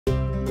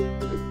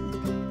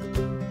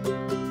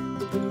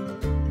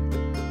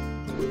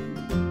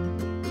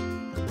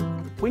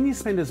When you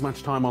spend as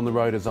much time on the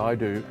road as I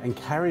do and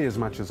carry as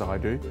much as I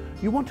do,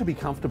 you want to be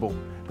comfortable,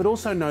 but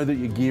also know that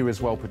your gear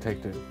is well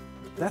protected.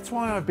 That's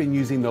why I've been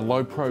using the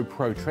Lowepro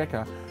Pro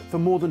Trekker for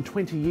more than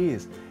 20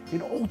 years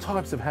in all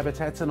types of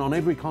habitats and on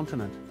every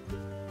continent.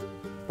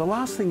 The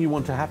last thing you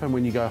want to happen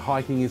when you go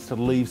hiking is to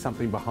leave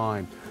something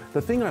behind.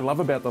 The thing I love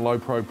about the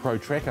Lowepro Pro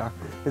Trekker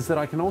is that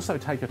I can also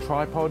take a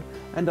tripod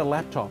and a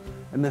laptop,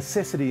 a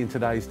necessity in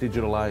today's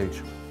digital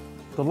age.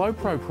 The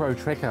Lowepro Pro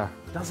Trekker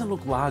doesn't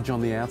look large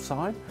on the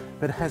outside,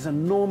 but has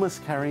enormous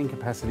carrying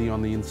capacity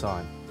on the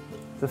inside.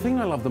 The thing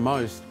I love the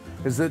most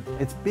is that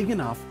it's big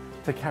enough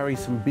to carry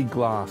some big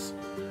glass.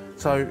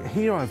 So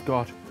here I've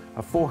got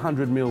a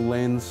 400mm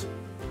lens,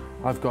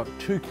 I've got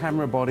 2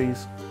 camera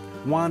bodies,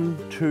 1,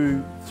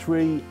 2,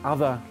 3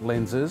 other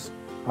lenses,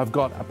 I've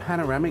got a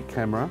panoramic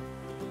camera,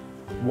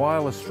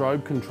 wireless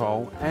strobe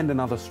control and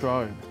another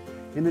strobe.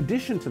 In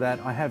addition to that,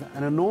 I have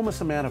an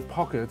enormous amount of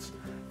pockets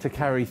to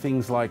carry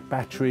things like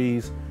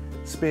batteries,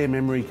 spare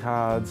memory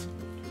cards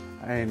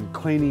and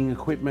cleaning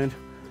equipment.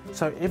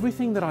 So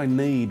everything that I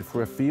need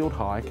for a field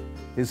hike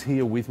is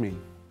here with me.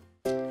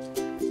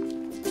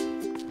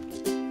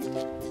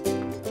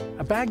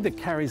 A bag that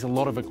carries a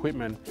lot of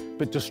equipment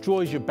but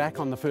destroys your back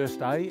on the first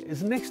day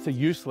is next to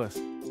useless.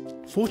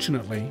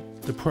 Fortunately,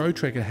 the Pro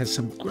Trekker has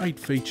some great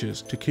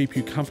features to keep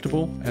you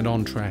comfortable and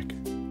on track.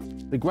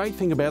 The great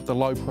thing about the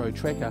Lowepro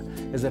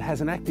Trekker is it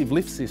has an active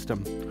lift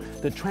system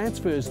that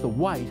transfers the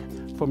weight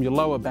from your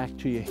lower back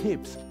to your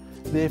hips,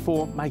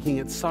 therefore making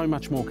it so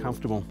much more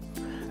comfortable.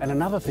 And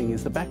another thing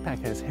is the backpack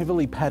has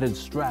heavily padded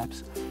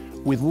straps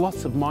with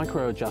lots of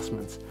micro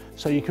adjustments,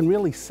 so you can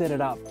really set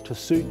it up to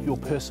suit your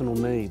personal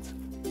needs.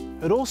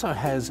 It also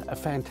has a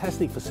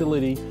fantastic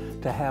facility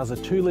to house a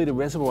 2-litre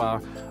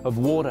reservoir of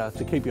water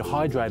to keep you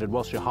hydrated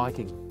whilst you're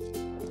hiking.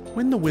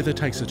 When the weather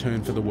takes a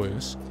turn for the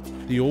worse,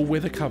 the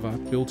all-weather cover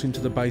built into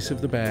the base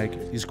of the bag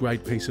is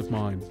great peace of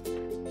mind.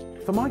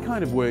 For my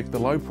kind of work, the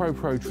Lowepro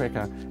Pro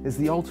Trekker is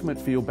the ultimate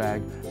field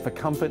bag for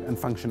comfort and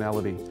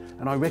functionality,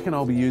 and I reckon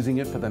I'll be using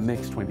it for the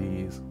next 20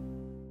 years.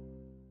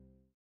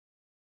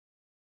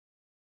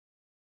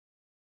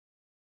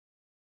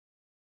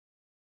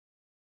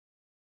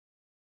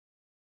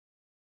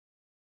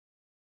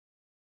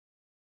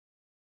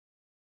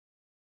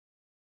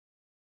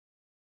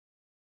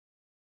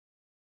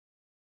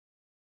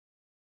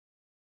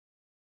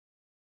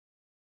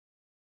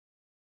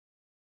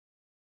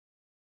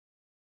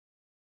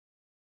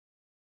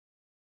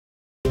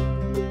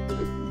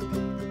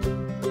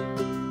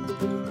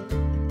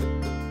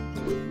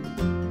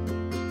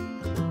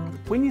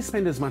 When you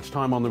spend as much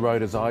time on the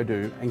road as I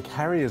do and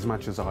carry as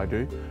much as I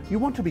do, you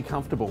want to be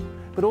comfortable,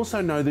 but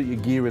also know that your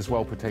gear is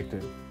well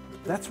protected.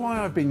 That's why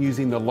I've been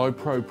using the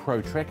Lowepro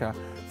Pro Trekker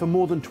for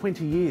more than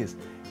 20 years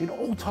in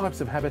all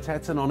types of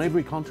habitats and on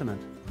every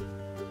continent.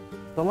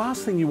 The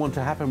last thing you want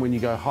to happen when you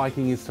go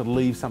hiking is to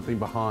leave something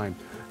behind.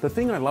 The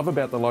thing I love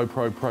about the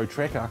Lowepro Pro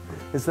Trekker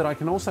is that I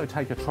can also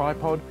take a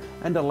tripod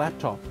and a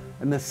laptop,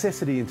 a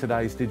necessity in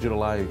today's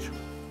digital age.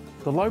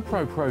 The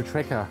Lowepro Pro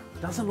Trekker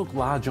doesn't look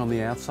large on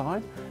the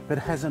outside, but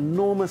has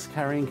enormous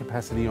carrying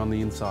capacity on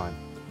the inside.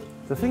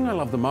 The thing I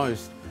love the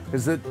most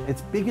is that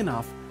it's big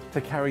enough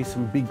to carry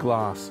some big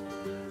glass.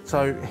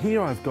 So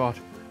here I've got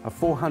a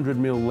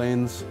 400mm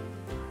lens,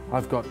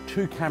 I've got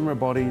 2 camera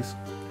bodies,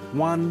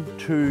 1,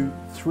 2,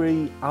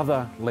 3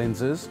 other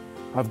lenses,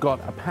 I've got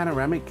a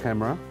panoramic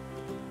camera,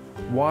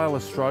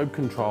 wireless strobe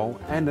control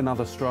and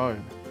another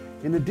strobe.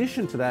 In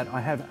addition to that, I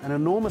have an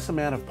enormous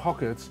amount of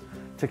pockets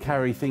to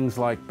carry things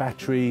like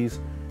batteries,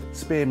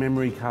 spare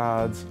memory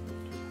cards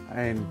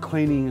and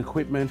cleaning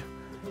equipment.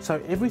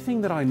 So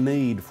everything that I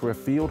need for a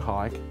field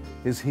hike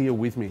is here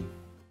with me.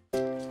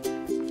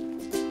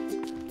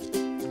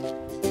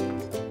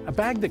 A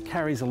bag that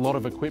carries a lot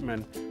of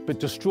equipment but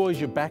destroys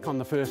your back on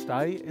the first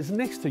day is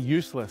next to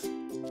useless.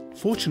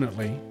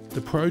 Fortunately,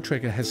 the Pro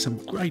Trekker has some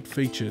great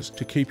features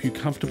to keep you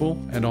comfortable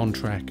and on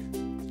track.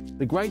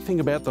 The great thing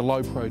about the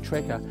Lowepro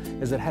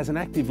Trekker is it has an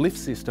active lift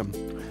system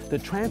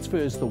that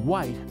transfers the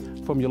weight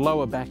from your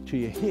lower back to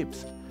your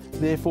hips,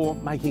 therefore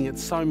making it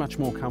so much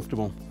more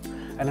comfortable.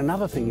 And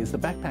another thing is the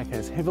backpack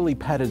has heavily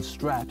padded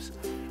straps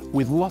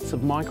with lots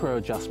of micro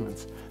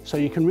adjustments, so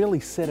you can really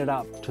set it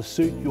up to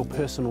suit your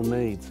personal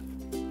needs.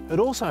 It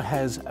also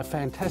has a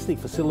fantastic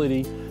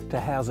facility to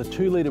house a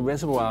 2-litre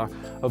reservoir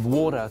of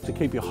water to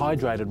keep you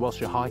hydrated whilst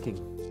you're hiking.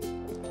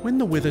 When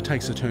the weather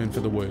takes a turn for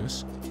the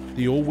worse,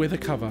 the all-weather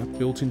cover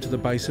built into the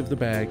base of the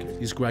bag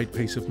is great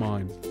peace of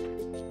mind.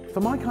 For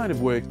my kind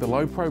of work, the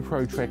Lowepro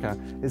Pro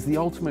Trekker is the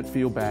ultimate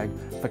field bag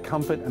for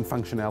comfort and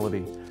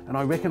functionality, and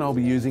I reckon I'll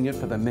be using it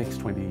for the next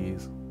 20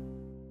 years.